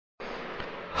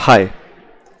Hi,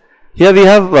 here we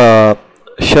have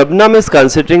Shabnam is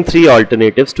considering three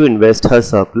alternatives to invest her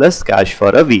surplus cash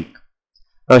for a week.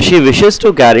 Now she wishes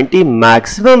to guarantee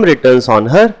maximum returns on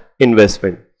her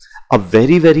investment. A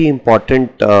very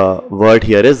important word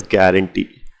here is guarantee.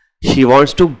 She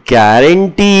wants to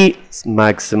guarantee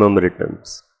maximum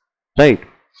returns, right?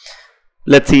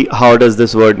 Let's see how does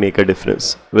this word make a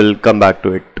difference. We'll come back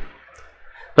to it.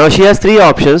 Now she has three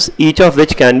options, each of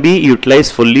which can be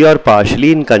utilized fully or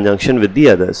partially in conjunction with the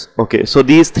others. Okay, so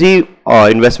these three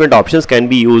investment options can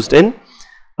be used in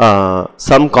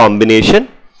some combination.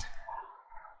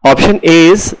 Option A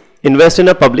is invest in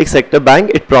a public sector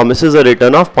bank. It promises a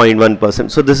return of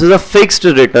 0.1%. So this is a fixed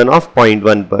return of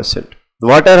 0.1%.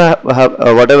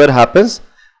 Whatever happens,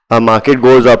 a market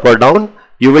goes up or down,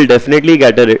 you will definitely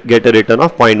get a return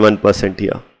of 0.1%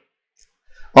 here.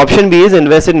 Option B is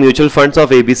invest in mutual funds of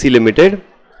ABC Limited.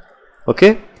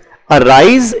 Okay, a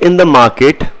rise in the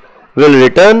market will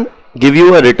give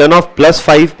you a return of plus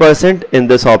 5% in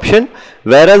this option,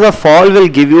 whereas a fall will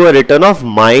give you a return of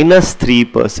minus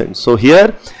 3%. So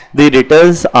here the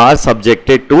returns are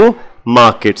subjected to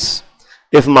markets.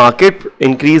 If market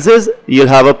increases, you'll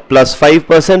have a plus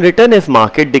 5% return. If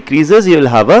market decreases, you'll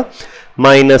have a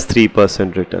minus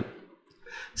 3% return.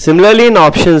 Similarly, in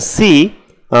option C,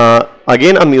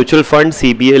 again a mutual fund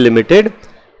CBA Limited.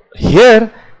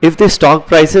 Here, if the stock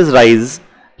prices rise,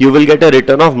 you will get a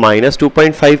return of minus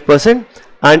 2.5%,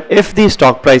 and if the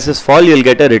stock prices fall, you will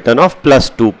get a return of plus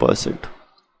 2%.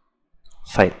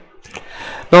 Fine.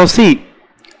 Now see,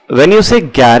 when you say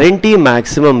guarantee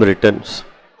maximum returns,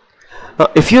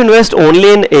 if you invest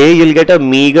only in A, you will get a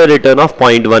meager return of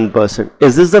 0.1%.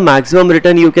 Is this the maximum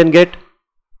return you can get?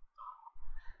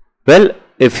 Well,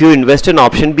 if you invest in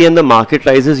option B and the market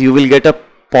rises, you will get a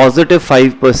positive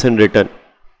 5% return.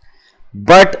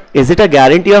 But is it a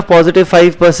guarantee of positive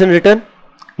 5% return?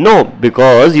 No,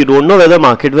 because you don't know whether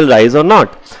market will rise or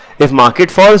not. If market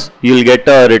falls, you will get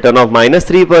a return of minus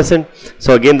 3%.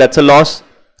 So again, that's a loss.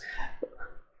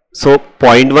 So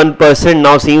 0.1%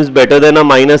 now seems better than a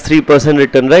minus 3%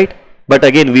 return, right? But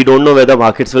again, we don't know whether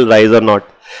markets will rise or not.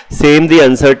 Same the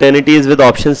uncertainty is with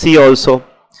option C also.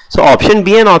 So option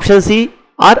B and option C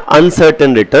are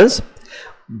uncertain returns,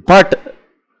 but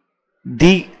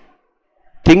the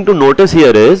thing to notice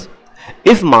here is,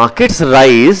 if markets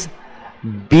rise,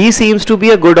 B seems to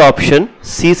be a good option,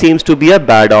 C seems to be a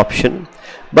bad option.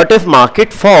 But if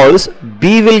market falls,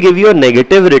 B will give you a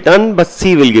negative return, but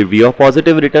C will give you a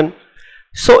positive return.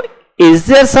 So is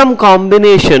there some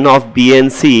combination of B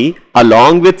and C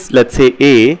along with, let's say,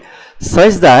 A,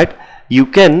 such that you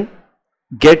can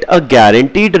get a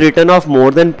guaranteed return of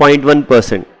more than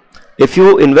 0.1%. If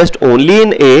you invest only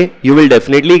in A, you will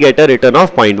definitely get a return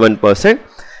of 0.1%.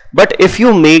 But if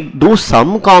you do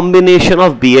some combination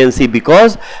of B and C,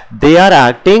 because they are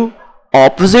acting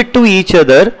opposite to each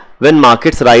other when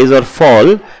markets rise or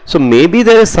fall, so maybe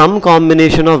there is some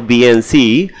combination of B and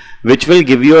C which will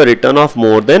give you a return of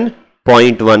more than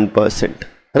 0.1%,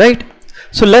 right?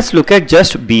 So let's look at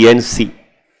just B and C.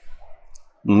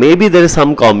 Maybe there is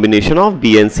some combination of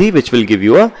B and C which will give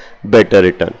you a better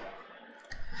return.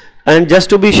 And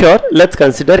just to be sure, let's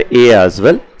consider A as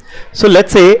well. So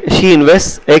let's say she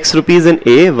invests X rupees in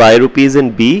A, Y rupees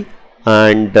in B,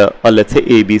 and let's say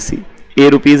ABC. A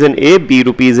rupees in A, B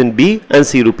rupees in B, and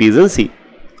C rupees in C.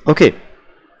 Okay.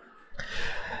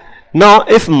 Now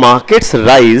if markets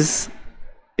rise,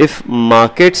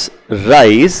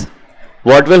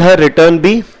 what will her return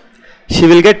be? She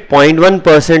will get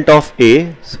 0.1% of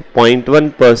A, so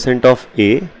 0.1% of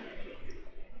A,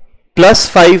 plus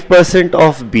 5%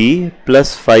 of B,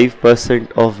 plus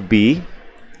 5% of B,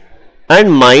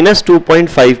 and minus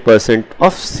 2.5%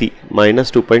 of C,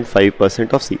 minus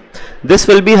 2.5% of C. This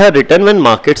will be her return when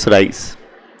markets rise.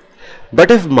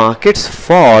 But if markets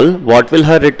fall, what will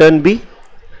her return be?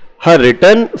 Her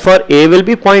return for A will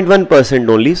be 0.1%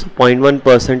 only, so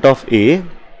 0.1% of A.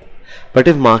 But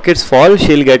if markets fall,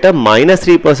 she will get a minus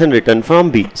 3% return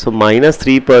from B. So minus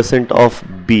 3% of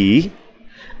B.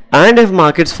 And if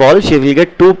markets fall, she will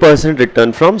get 2%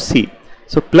 return from C.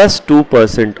 So plus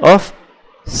 2% of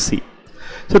C.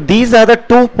 So these are the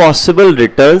two possible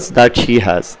returns that she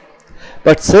has.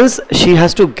 But since she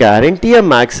has to guarantee a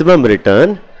maximum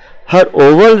return, her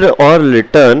overall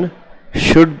return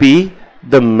should be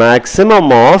the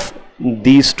maximum of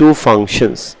these two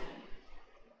functions.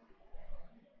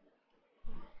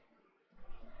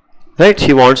 Right?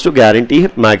 She wants to guarantee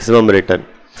maximum return.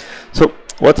 So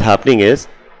what's happening is,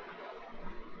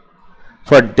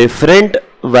 for different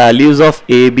values of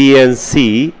A, B and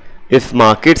C, if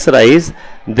markets rise,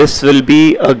 this will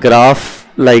be a graph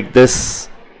like this,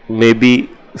 maybe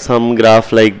some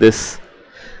graph like this.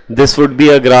 This would be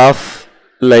a graph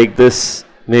like this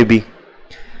maybe,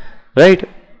 right,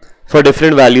 for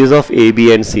different values of A,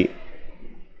 B and C.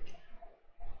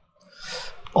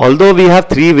 Although we have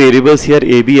three variables here,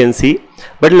 A, B and C,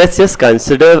 but let's just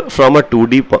consider from a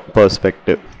 2D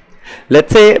perspective.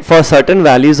 Let's say for certain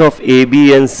values of A,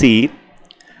 B and C,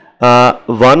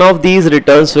 one of these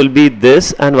returns will be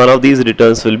this and one of these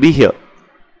returns will be here.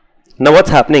 Now what's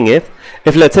happening if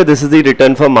let's say this is the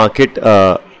return for market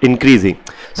increasing.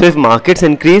 So if markets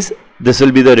increase, this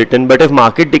will be the return, but if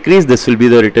market decrease, this will be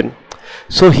the return.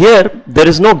 So here there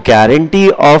is no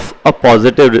guarantee of a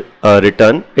positive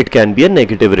return. It can be a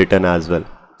negative return as well.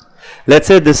 Let's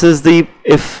say this is the,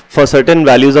 if for certain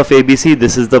values of ABC,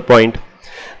 this is the point.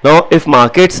 Now if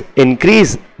markets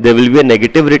increase, there will be a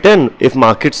negative return. If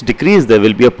markets decrease, there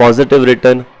will be a positive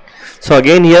return. So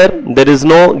again here there is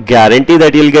no guarantee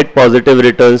that you will get positive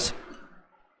returns.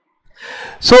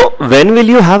 So when will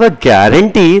you have a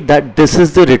guarantee that this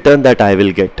is the return that I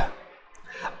will get?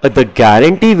 The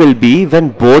guarantee will be when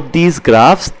both these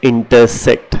graphs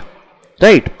intersect,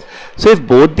 right? So if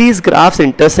both these graphs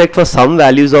intersect for some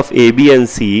values of A, B and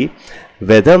C,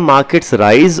 whether markets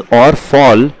rise or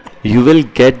fall, you will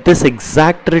get this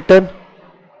exact return,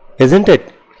 isn't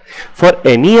it? For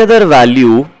any other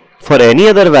value,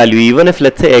 even if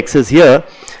let's say X is here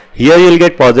you will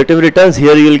get positive returns,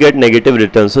 here you will get negative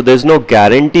returns. So there is no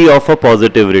guarantee of a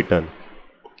positive return,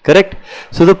 correct?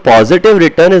 So the positive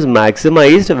return is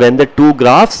maximized when the two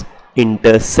graphs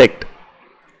intersect,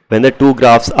 when the two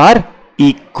graphs are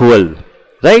equal,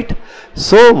 right?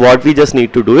 So what we just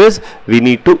need to do is we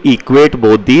need to equate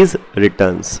both these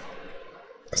returns.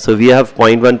 So we have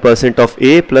 0.1% of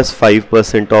A plus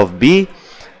 5% of B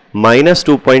minus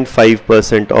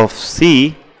 2.5% of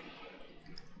C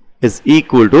is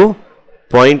equal to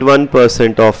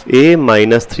 0.1% of A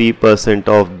minus 3%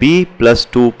 of B plus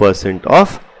 2%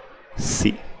 of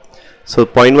C. So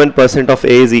 0.1% of A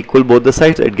is equal both the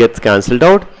sides, it gets cancelled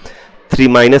out. 3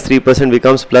 minus 3%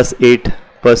 becomes plus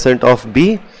 8% of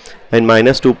B, and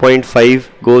minus 2.5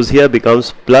 goes here,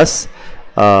 becomes plus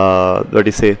what do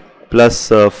you say, plus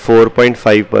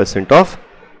 4.5% of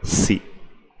C,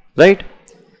 right?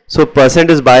 So percent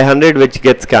is by 100, which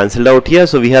gets cancelled out here.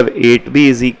 So we have 8B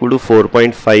is equal to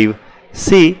 4.5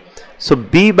 C. So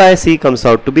B by C comes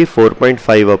out to be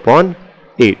 4.5 upon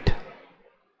 8,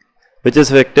 which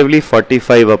is effectively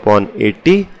 45 upon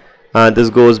 80. This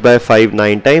goes by 5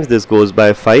 9 times, this goes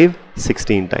by 5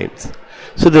 16 times.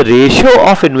 So the ratio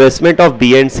of investment of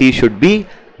B and C should be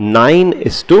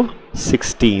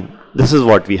 9:16. This is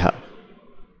what we have.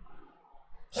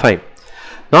 Fine.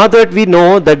 Now that we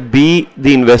know that the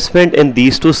investment in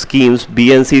these two schemes,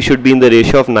 B and C, should be in the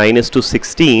ratio of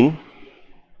 9:16.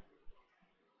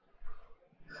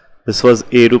 This was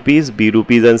A rupees, B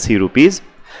rupees and C rupees.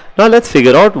 Now let's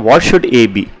figure out what should A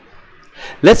be.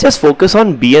 Let's just focus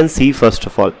on B and C first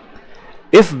of all.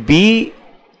 If B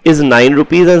is 9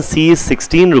 rupees and C is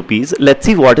 16 rupees, let's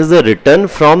see what is the return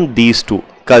from these two.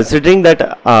 Considering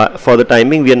that for the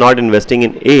timing we are not investing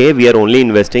in A, we are only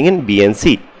investing in B and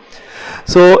C.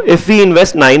 So if we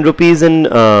invest 9 rupees in,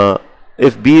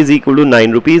 if B is equal to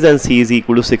 9 rupees and C is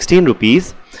equal to 16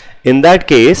 rupees, in that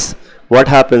case what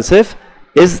happens if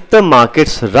the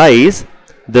markets rise,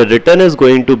 the return is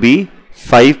going to be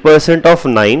 5% of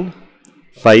 9,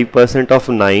 5% of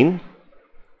 9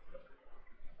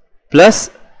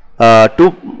 plus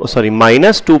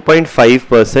minus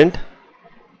 2.5%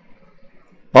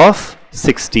 of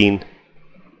 16,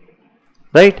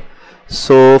 right?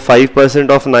 So 5%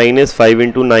 of 9 is 5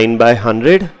 into 9 by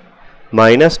 100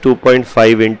 minus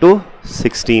 2.5 into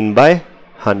 16 by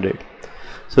 100.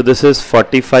 So this is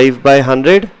 45 by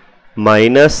 100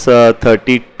 minus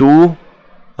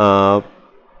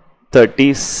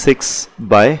 36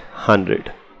 by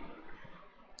 100.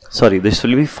 Sorry, this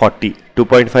will be 40.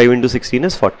 2.5 into 16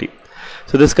 is 40.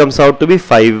 So this comes out to be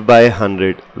 5 by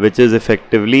 100, which is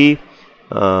effectively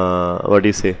what do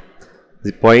you say,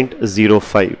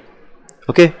 0.05.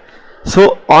 Okay,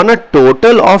 so on a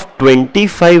total of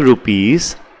 25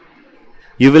 rupees,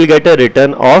 you will get a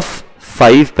return of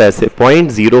 5 paise,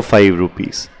 0.05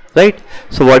 rupees, right?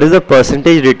 So what is the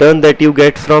percentage return that you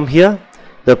get from here?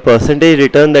 The percentage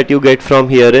return that you get from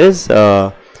here is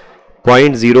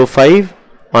 0.05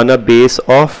 on a base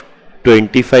of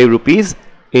 25 rupees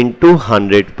into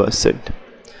 100%.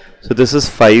 So this is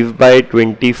 5 by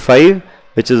 25,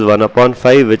 which is 1 upon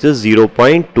 5, which is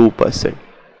 0.2%.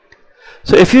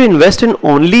 So if you invest in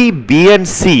only B and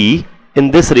C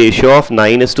in this ratio of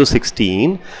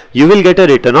 9:16, you will get a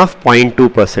return of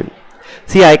 0.2%.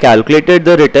 See, I calculated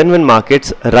the return when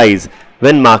markets rise.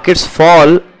 When markets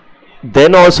fall,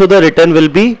 then also the return will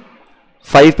be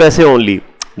 5 paise only.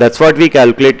 That's what we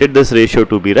calculated this ratio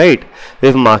to be, right?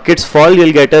 If markets fall,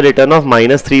 you'll get a return of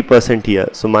minus 3% here.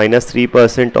 So minus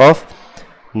 3% of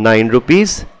 9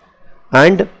 rupees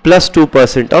and plus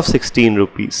 2% of 16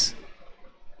 rupees.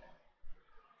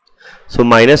 So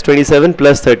minus 27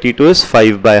 plus 32 is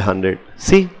 5 by 100.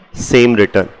 See, same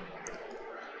return.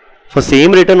 For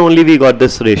same return only we got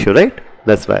this ratio, right?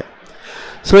 That's why.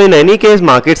 So in any case,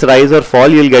 markets rise or fall,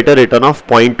 you'll get a return of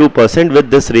 0.2%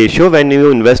 with this ratio when you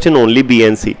invest in only B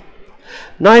and C.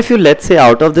 Now if you, let's say,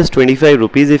 out of this 25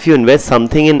 rupees, if you invest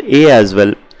something in A as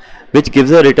well, which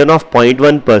gives a return of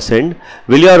 0.1%,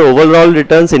 will your overall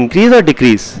returns increase or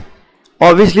decrease?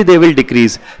 Obviously they will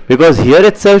decrease, because here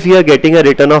itself you are getting a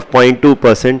return of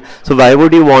 0.2%. So why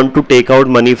would you want to take out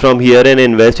money from here and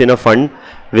invest in a fund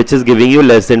which is giving you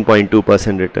less than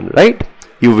 0.2% return, right?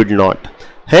 You would not.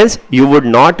 Hence, you would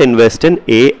not invest in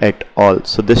A at all.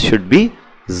 So this should be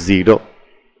 0.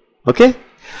 Okay.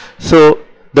 So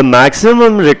the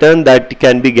maximum return that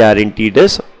can be guaranteed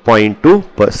is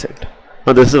 0.2%.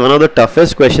 Now this is one of the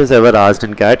toughest questions ever asked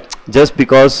in CAT, just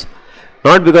because,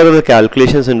 not because of the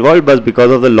calculations involved, but because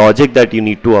of the logic that you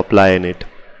need to apply in it.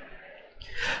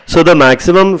 So the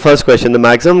maximum, first question, the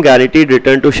maximum guaranteed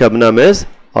return to Shabnam is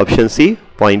option C,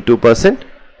 0.2%.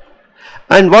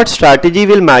 And what strategy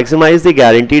will maximize the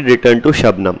guaranteed return to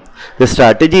Shabnam? The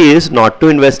strategy is not to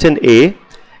invest in A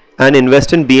and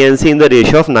invest in B and C in the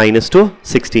ratio of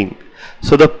 9:16.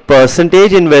 So the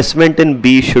percentage investment in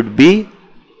B should be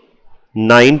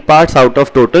 9 parts out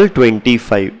of total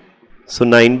 25. So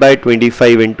 9 by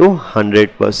 25 into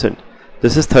 100%.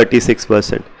 This is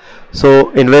 36%. So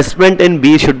investment in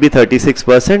B should be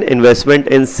 36%. Investment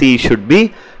in C should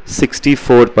be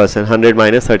 64%. 100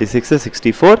 minus 36 is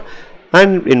 64.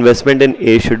 And investment in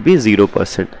A should be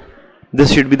 0%.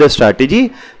 This should be the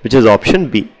strategy, which is option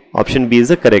B. Option B is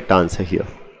the correct answer here.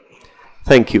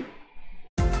 Thank you.